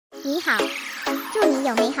你好，祝你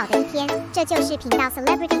有美好的一天。这就是频道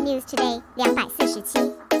Celebrity News Today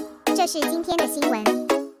 247。这是今天的新闻。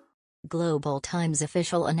Global Times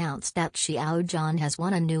official announced that Xiao Zhan has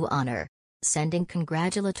won a new honor. Sending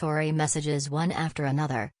congratulatory messages one after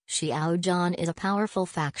another, Xiao Zhan is a powerful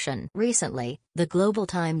faction. Recently, the Global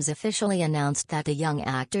Times officially announced that the young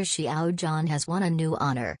actor Xiao Zhan has won a new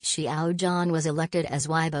honor. Xiao Zhan was elected as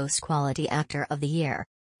Weibo's Quality Actor of the Year.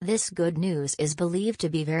 This good news is believed to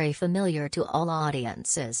be very familiar to all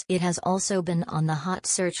audiences. It has also been on the hot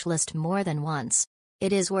search list more than once.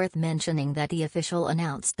 It is worth mentioning that the official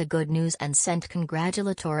announced the good news and sent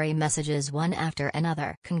congratulatory messages one after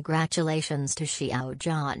another. Congratulations to Xiao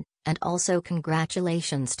Zhan, and also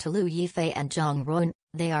congratulations to Liu Yifei and Zhang Ron.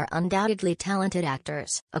 They are undoubtedly talented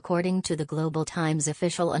actors. According to the Global Times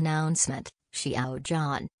official announcement, Xiao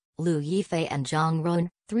Zhan, Liu Yifei and Zhang Ron,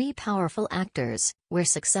 three powerful actors, were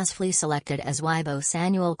successfully selected as Weibo's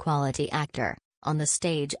annual Quality Actor. On the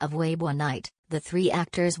stage of Weibo Night, the three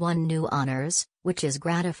actors won new honors, which is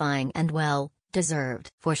gratifying and well-deserved.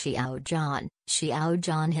 For Xiao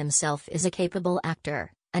Zhan himself is a capable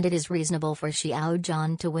actor, and it is reasonable for Xiao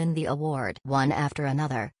Zhan to win the award. One after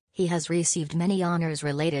another, he has received many honors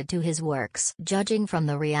related to his works. Judging from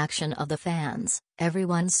the reaction of the fans,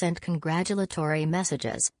 everyone sent congratulatory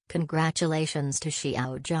messages. Congratulations to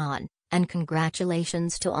Xiao Zhan, and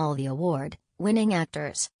congratulations to all the award-winning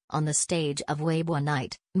actors. On the stage of Weibo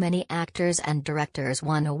Night, many actors and directors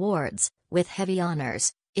won awards, with heavy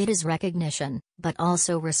honors. It is recognition, but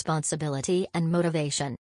also responsibility and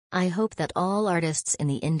motivation. I hope that all artists in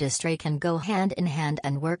the industry can go hand in hand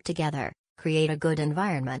and work together, create a good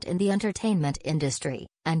environment in the entertainment industry,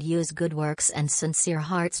 and use good works and sincere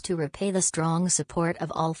hearts to repay the strong support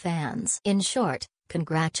of all fans. In short,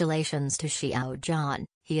 congratulations to Xiao Zhan.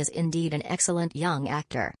 He is indeed an excellent young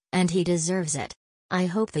actor, and he deserves it. I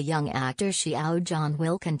hope the young actor Xiao Zhan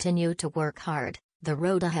will continue to work hard. The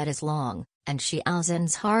road ahead is long, and Xiao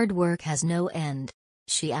Zhan's hard work has no end.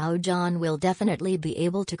 Xiao Zhan will definitely be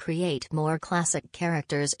able to create more classic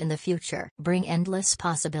characters in the future. Bring endless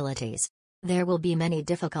possibilities. There will be many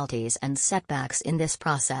difficulties and setbacks in this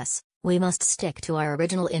process. We must stick to our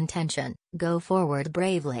original intention, go forward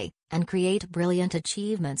bravely, and create brilliant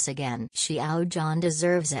achievements again. Xiao Zhan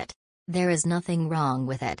deserves it. There is nothing wrong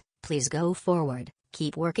with it. Please go forward,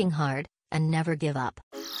 keep working hard, and never give up.